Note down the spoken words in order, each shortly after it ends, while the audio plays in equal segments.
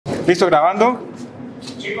¿Listo? ¿Grabando?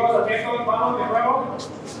 Chicos, atentos, vamos de nuevo.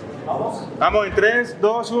 Vamos. Vamos en 3,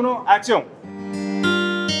 2, 1, acción.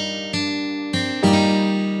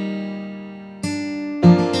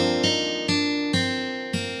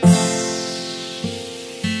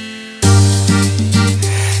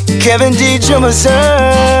 Kevin D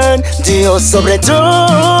Jimison, Dios sobre todo.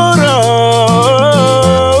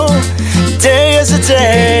 Day is a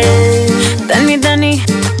day. Dani,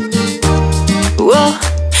 wow,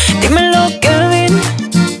 dímelo Kevin,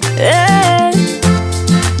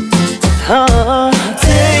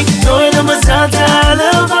 Take doy la más alta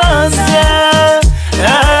alabanza.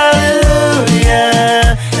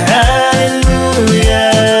 Aleluya,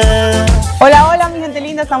 aleluya. Hola, mi gente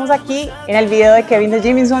linda, estamos aquí en el video de Kevin D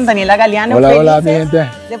Jimison, Daniela Galeano. Hola, mi gente.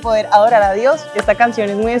 De poder adorar a Dios. Esta canción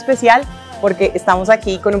es muy especial porque estamos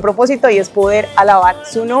aquí con un propósito y es poder alabar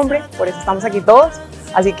su nombre, por eso estamos aquí todos.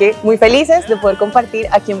 Así que muy felices de poder compartir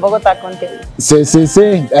aquí en Bogotá con Kevin. Sí.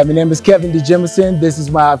 My name is Kevin D Jimison. This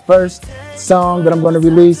is my first song that I'm going to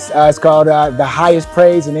release. It's called The Highest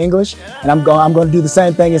Praise in English, and I'm going to do the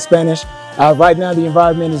same thing in Spanish. Right now, the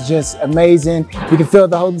environment is just amazing. We can feel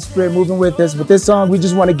the Holy Spirit moving with us. With this song, we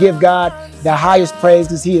just want to give God the highest praise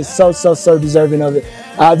because He is so deserving of it.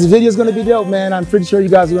 This video is going to be dope, man. I'm pretty sure you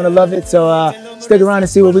guys are going to love it. So stick around and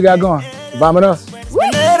see what we got going. Vámonos.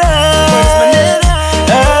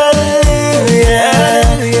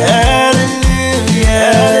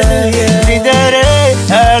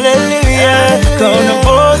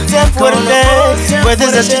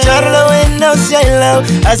 Puedes escucharlo en los cielos,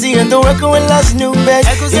 haciendo eco en las nubes.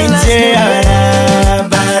 Y te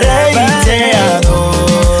alabaré y te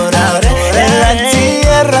adoraré en la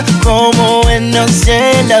tierra como en los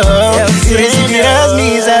cielos. Y recibirás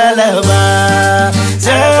mis alabanzas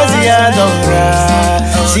y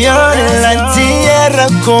adoración en la tierra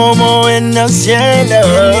como en los cielos.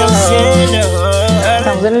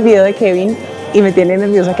 Estamos en el video de Kevin y me tiene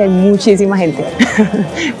nerviosa que hay muchísima gente,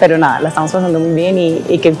 pero nada, la estamos pasando muy bien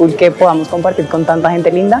y qué cool que podamos compartir con tanta gente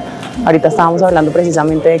linda. Ahorita estábamos hablando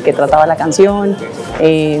precisamente de qué trataba la canción.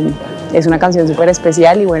 Es una canción súper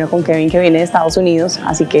especial y bueno, con Kevin que viene de Estados Unidos,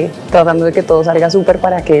 así que tratando de que todo salga súper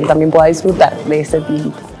para que él también pueda disfrutar de este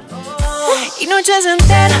tiempo. y noches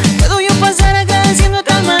enteras puedo yo pasar agradeciendo de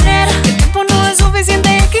tal manera que el tiempo no es suficiente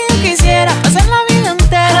y que yo quisiera pasar la vida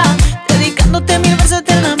entera dedicándote mil veces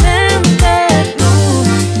eternamente.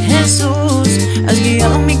 Jesús, has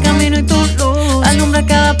guiado mi camino y tu luz alumbra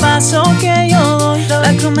cada paso que yo doy.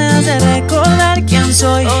 La cruz me hace recordar quién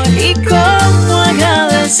soy y cómo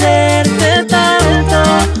agradecerte tanto.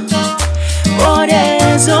 Por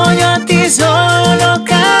eso yo a ti solo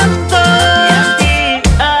canto. Y a ti,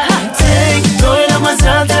 te doy la más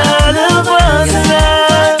alta alabanza.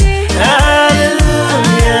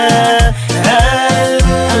 Aleluya,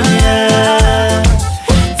 aleluya.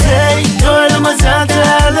 Te doy la más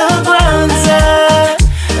alta alabanza.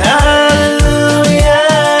 Aleluya.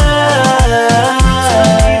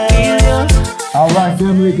 All right,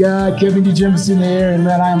 family of God, Kevin D Jimison here, and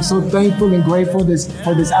man, I am so thankful and grateful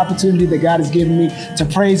for this opportunity that God has given me to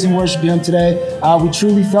praise and worship Him today. We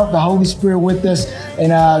truly felt the Holy Spirit with us,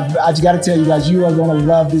 and I just got to tell you guys, you are going to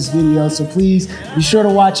love this video. So please be sure to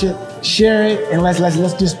watch it, share it, and let's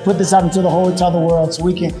just put this out into the whole entire world, so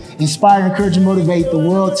we can inspire, encourage, and motivate the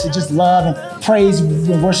world to just love and praise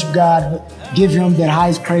and worship God, give Him that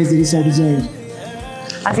highest praise that He so deserves.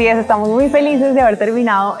 Así es, estamos muy felices de haber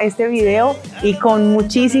terminado este video y con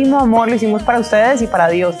muchísimo amor lo hicimos para ustedes y para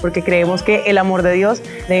Dios, porque creemos que el amor de Dios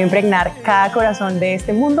debe impregnar cada corazón de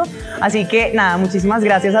este mundo. Así que nada, muchísimas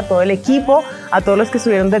gracias a todo el equipo, a todos los que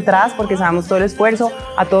estuvieron detrás, porque sabemos todo el esfuerzo,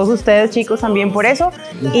 a todos ustedes chicos también por eso,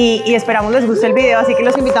 y esperamos les guste el video, así que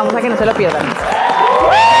los invitamos a que no se lo pierdan.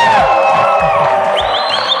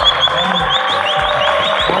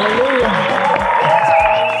 Hallelujah.